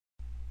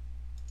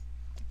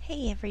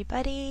Hey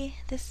everybody,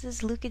 this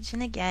is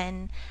lucahjin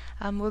again.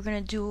 We're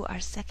gonna do our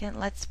second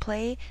Let's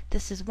Play.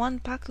 This is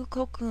Wanpaku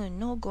Kokkun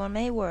no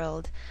Gourmet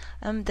World.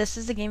 This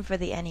is a game for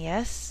the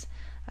NES.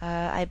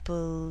 I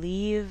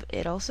believe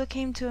it also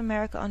came to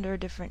America under a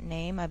different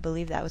name. I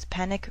believe that was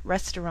Panic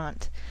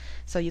Restaurant.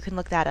 So you can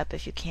look that up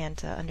if you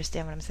can't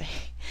understand what I'm saying.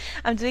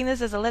 I'm doing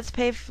this as a Let's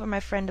Play for my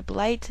friend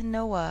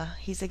BlightNoa.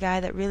 He's a guy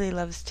that really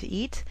loves to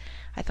eat.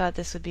 I thought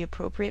this would be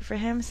appropriate for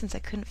him since I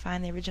couldn't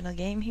find the original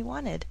game he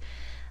wanted.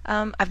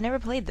 I've never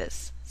played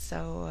this,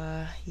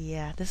 so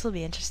yeah, this will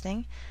be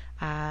interesting.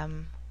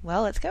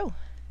 Well, let's go.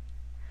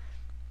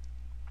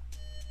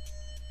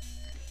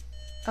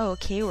 Oh,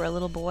 okay, we're a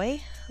little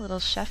boy, a little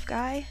chef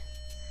guy.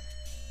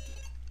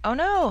 Oh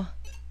no!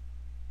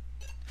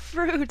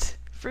 Fruit!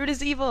 Fruit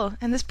is evil,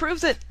 and this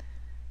proves it!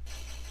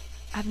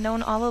 I've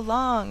known all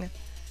along.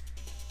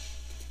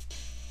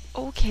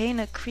 Okay,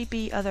 and a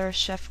creepy other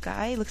chef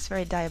guy, looks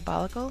very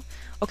diabolical.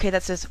 Okay,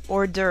 that says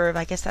hors d'oeuvre,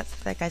 I guess that's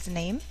that guy's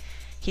name.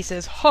 He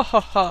says, "Ha ha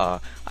ha,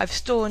 I've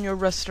stolen your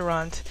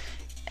restaurant,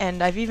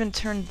 and I've even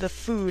turned the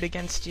food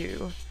against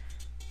you."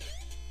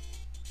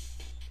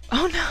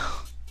 Oh no!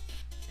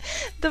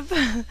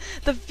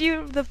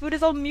 The food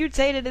is all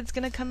mutated, it's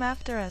gonna come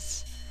after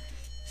us.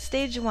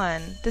 Stage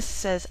 1. This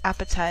says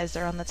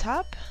appetizer on the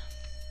top.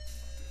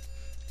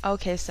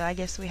 Okay, so I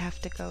guess we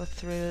have to go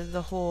through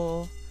the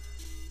whole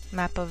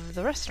map of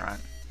the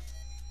restaurant.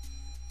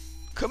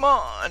 Come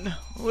on,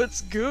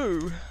 let's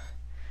go.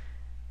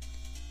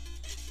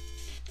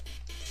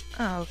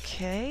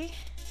 Okay,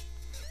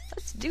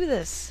 let's do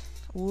this.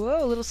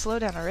 Whoa, a little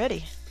slowdown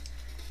already.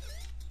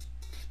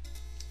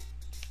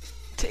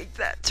 Take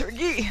that,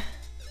 turkey.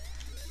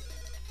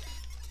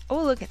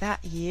 Oh, look at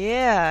that.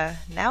 Yeah,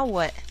 now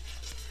what?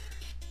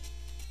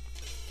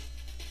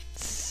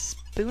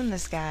 Spoon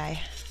this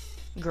guy.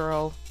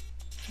 Girl.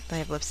 They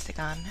have lipstick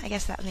on. I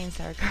guess that means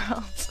they're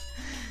girls.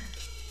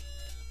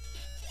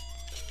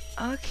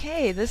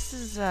 Okay, this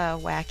is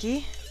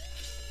wacky.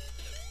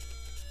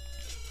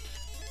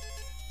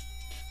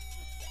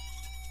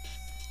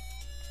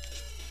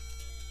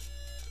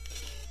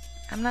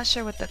 I'm not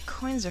sure what the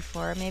coins are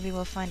for. Maybe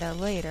we'll find out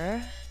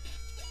later.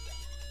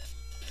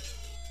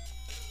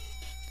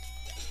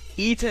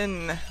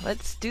 Eaten!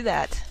 Let's do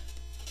that.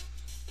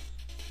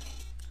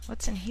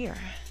 What's in here?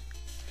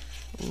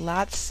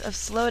 Lots of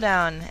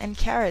slowdown and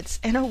carrots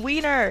and a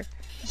wiener!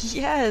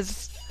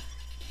 Yes!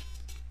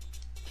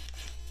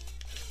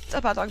 What's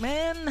up, hot dog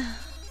man?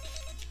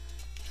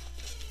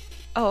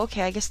 Oh,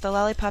 okay, I guess the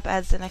lollipop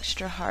adds an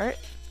extra heart.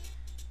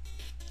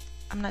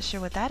 I'm not sure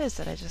what that is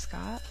that I just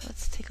got.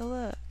 Let's take a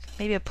look.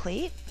 Maybe a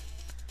plate?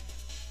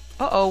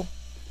 Uh-oh.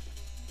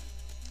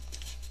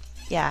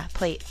 Yeah,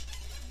 plate.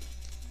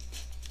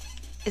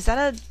 Is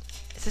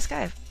this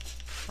guy a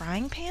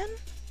frying pan?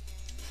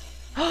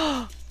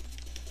 Oh!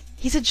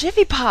 He's a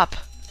Jiffy Pop!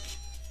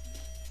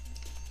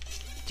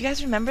 Do you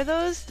guys remember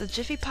those? The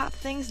Jiffy Pop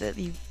things that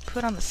you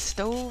put on the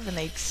stove and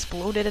they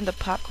exploded into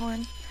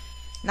popcorn?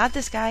 Not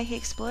this guy, he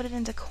exploded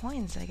into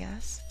coins, I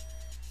guess.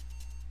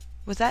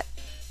 Was that...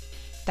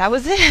 That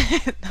was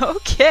it!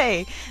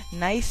 Okay!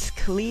 Nice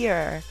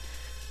clear.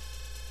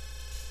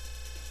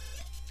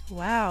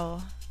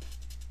 Wow.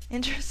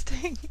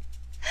 Interesting.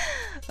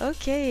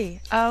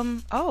 Okay.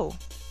 Oh.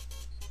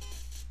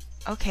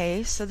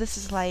 Okay, so this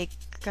is like,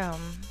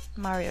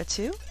 Mario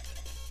 2?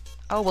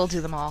 Oh, we'll do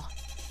them all.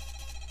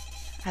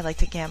 I like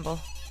to gamble.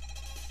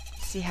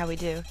 See how we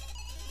do.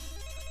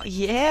 Oh,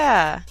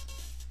 yeah!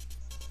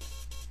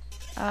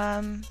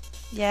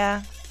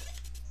 Yeah.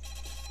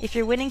 If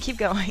you're winning, keep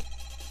going.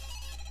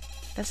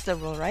 That's the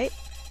rule, right?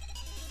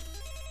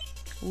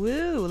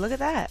 Woo, look at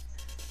that.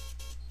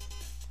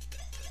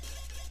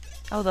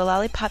 Oh, the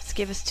lollipops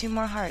gave us 2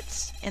 more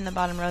hearts in the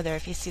bottom row there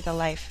if you see the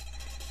life.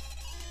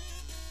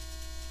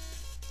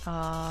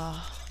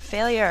 Oh,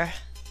 failure.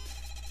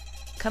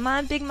 Come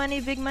on, big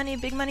money, big money,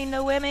 big money,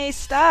 no way,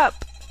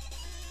 stop!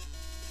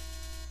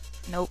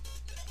 Nope.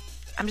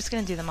 I'm just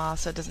gonna do them all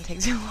so it doesn't take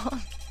too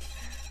long.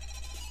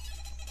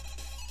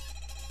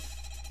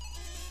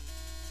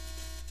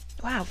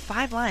 Wow,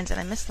 5 lines and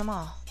I missed them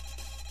all.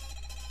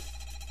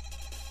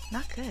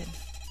 Not good.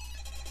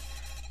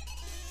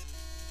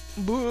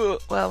 Boo.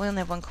 Well, we only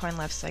have 1 coin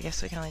left, so I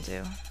guess we can only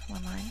do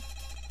 1 line.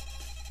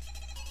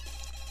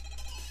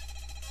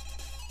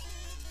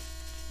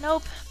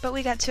 Nope, but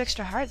we got 2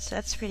 extra hearts, so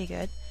that's pretty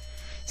good.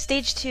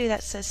 Stage 2,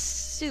 that says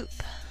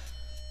soup.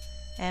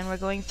 And we're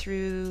going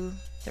through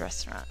the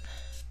restaurant.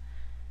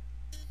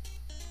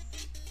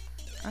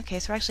 Okay,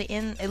 so we're actually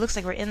in... It looks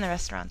like we're in the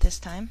restaurant this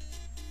time.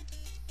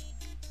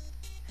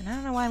 And I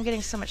don't know why I'm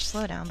getting so much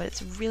slowdown, but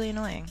it's really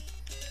annoying.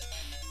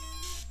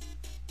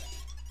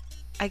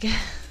 I get...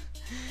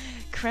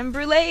 Creme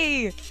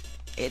brulee!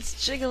 It's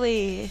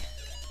jiggly!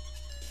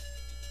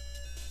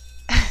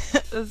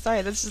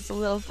 Sorry, that's just a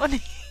little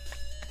funny.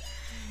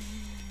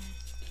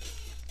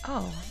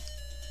 Oh.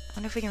 I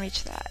wonder if we can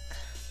reach that.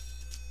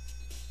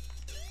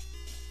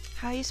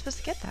 How are you supposed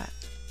to get that?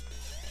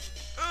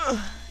 Ugh,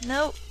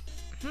 nope.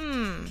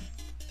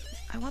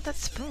 I want that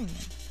spoon.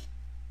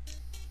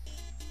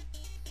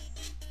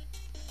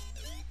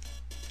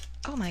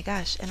 Oh my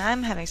gosh, and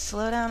I'm having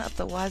slowdown up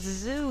the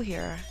wazoo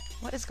here.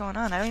 What is going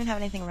on? I don't even have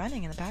anything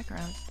running in the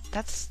background.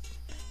 That's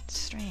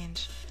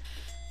strange.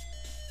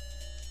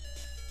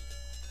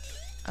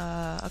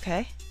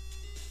 Okay.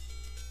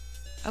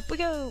 Up we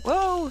go!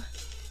 Whoa!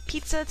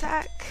 Pizza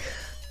attack!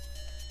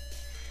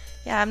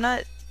 Yeah, I'm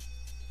not...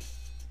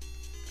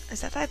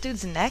 Is that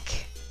dude's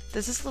neck?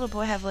 Does this little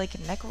boy have, like,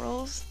 neck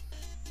rolls?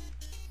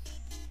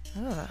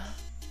 Ugh.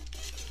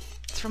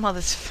 It's from all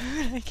this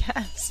food, I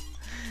guess.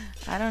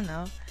 I don't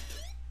know.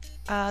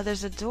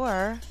 There's a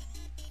door.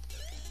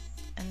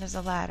 And there's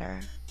a ladder.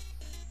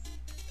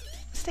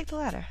 Let's take the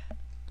ladder.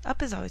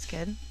 Up is always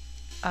good.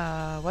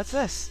 What's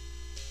this?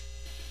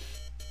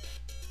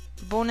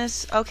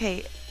 Bonus...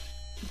 Okay.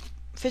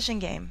 Fishing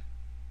game.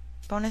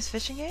 Bonus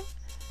fishing game?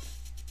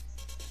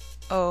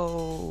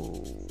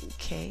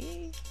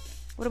 Okay.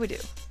 What do we do?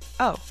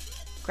 Oh.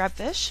 Grab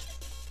fish?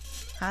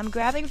 I'm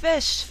grabbing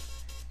fish!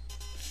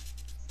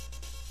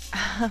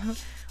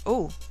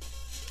 Oh.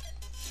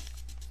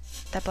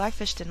 That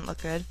blackfish didn't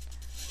look good.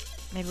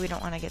 Maybe we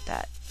don't want to get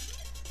that.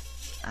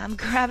 I'm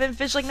grabbing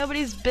fish like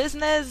nobody's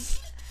business!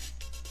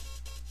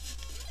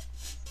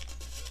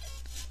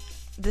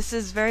 This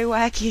is very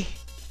wacky.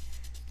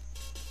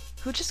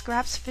 Who just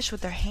grabs fish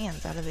with their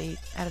hands out of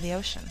the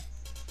ocean?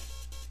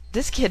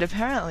 This kid,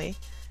 apparently.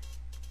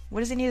 What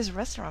does he need his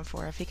restaurant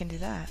for if he can do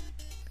that?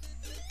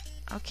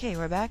 Okay,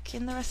 we're back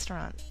in the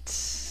restaurant.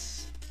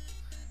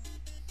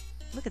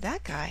 Look at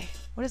that guy.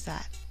 What is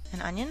that?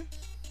 An onion?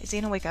 Is he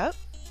gonna wake up?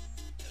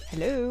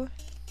 Hello?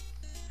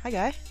 Hi,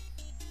 guy.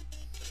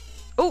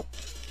 Oh!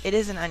 It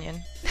is an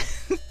onion.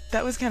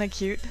 That was kind of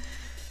cute.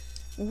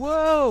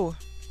 Whoa!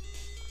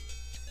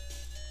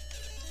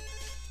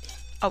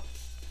 Oh.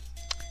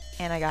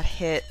 And I got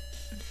hit.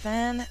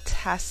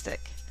 Fantastic.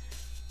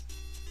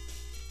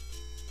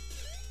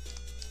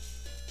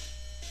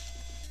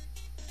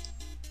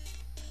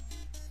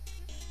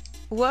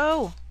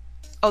 Whoa!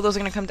 Oh, those are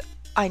gonna come to...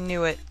 I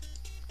knew it.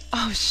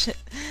 Oh, shit.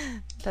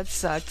 That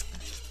sucked.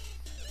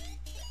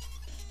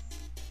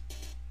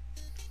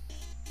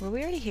 Were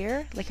we already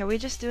here? Like, are we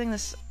just doing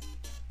this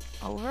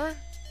over?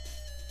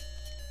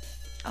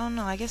 Oh,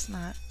 no, I guess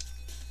not.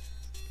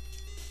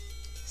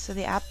 So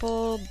the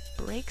apple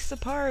breaks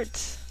apart.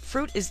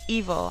 Fruit is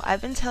evil.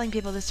 I've been telling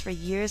people this for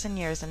years and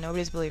years, and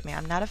nobody's believed me.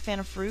 I'm not a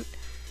fan of fruit.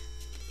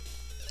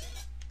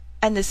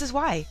 And this is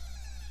why.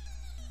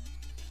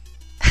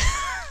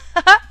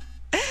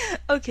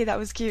 Okay, that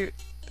was cute.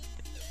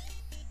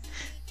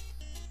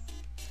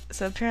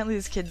 So apparently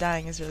this kid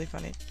dying is really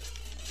funny.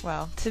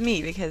 Well, to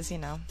me, because, you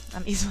know,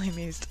 I'm easily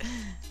amused.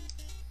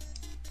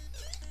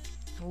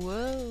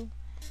 Whoa.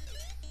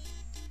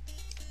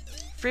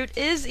 Fruit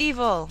is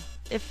evil!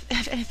 If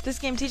this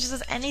game teaches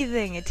us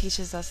anything, it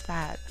teaches us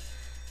that.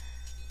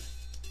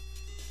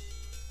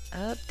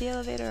 Up the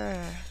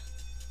elevator.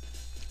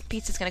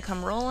 Pizza's gonna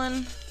come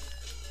rolling.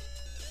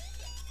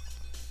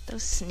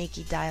 Those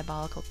sneaky,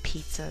 diabolical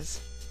pizzas.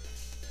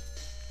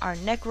 Our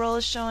neck roll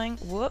is showing.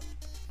 Whoop.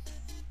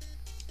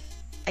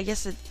 I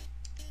guess it...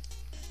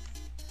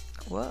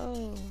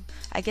 Whoa.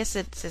 I guess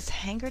it's his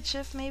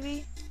handkerchief,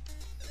 maybe?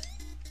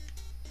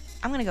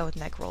 I'm gonna go with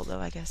neck roll, though.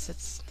 I guess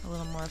it's a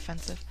little more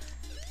offensive.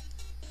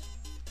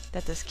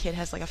 That this kid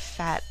has, like, a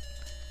fat...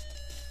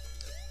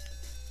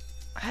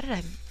 How did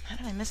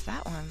I miss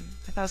that one?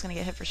 I thought I was gonna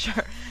get hit for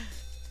sure.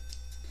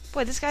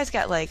 Boy, this guy's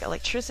got, like,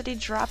 electricity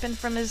dropping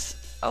from his...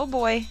 Oh,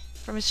 boy.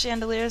 From his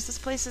chandeliers. This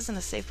place isn't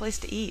a safe place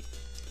to eat.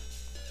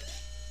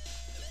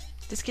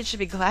 This kid should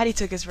be glad he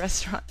took his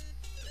restaurant.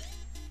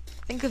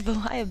 Think of the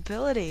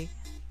liability.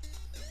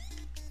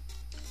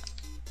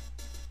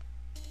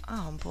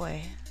 Oh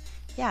boy.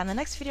 Yeah, in the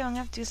next video I'm gonna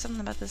have to do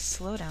something about this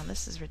slowdown.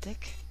 This is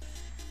ridiculous.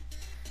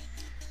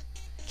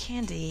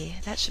 Candy.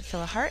 That should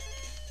fill a heart.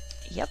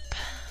 Yep.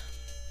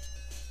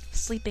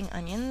 Sleeping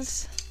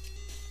onions.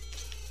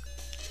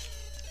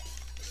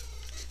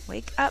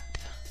 Wake up.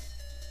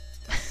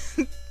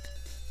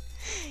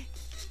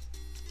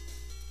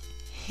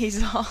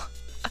 He's all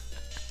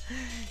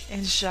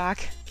in shock.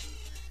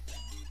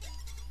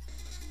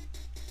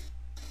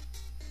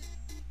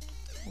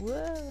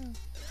 Whoa.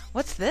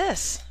 What's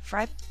this?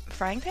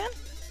 Frying pan?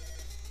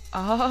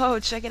 Oh,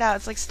 check it out.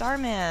 It's like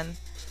Starman.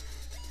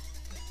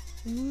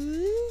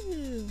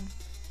 Woo.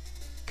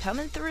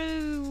 Coming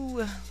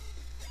through.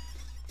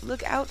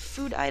 Look out,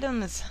 food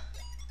items.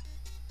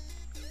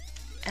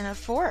 And a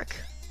fork.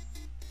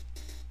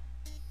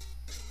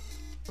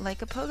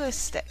 Like a pogo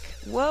stick.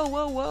 Whoa,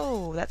 whoa,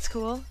 whoa. That's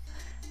cool.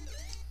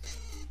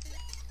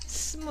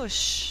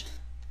 Smush.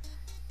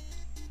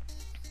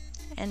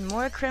 And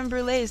more creme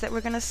brulees that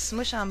we're going to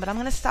smush on, but I'm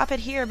going to stop it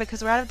here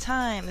because we're out of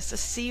time. So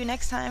see you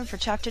next time for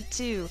Chapter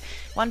 2.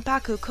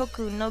 Wanpaku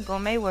Kokkun no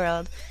Gourmet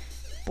World.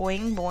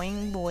 Boing,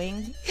 boing,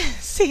 boing.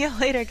 See you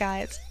later,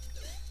 guys.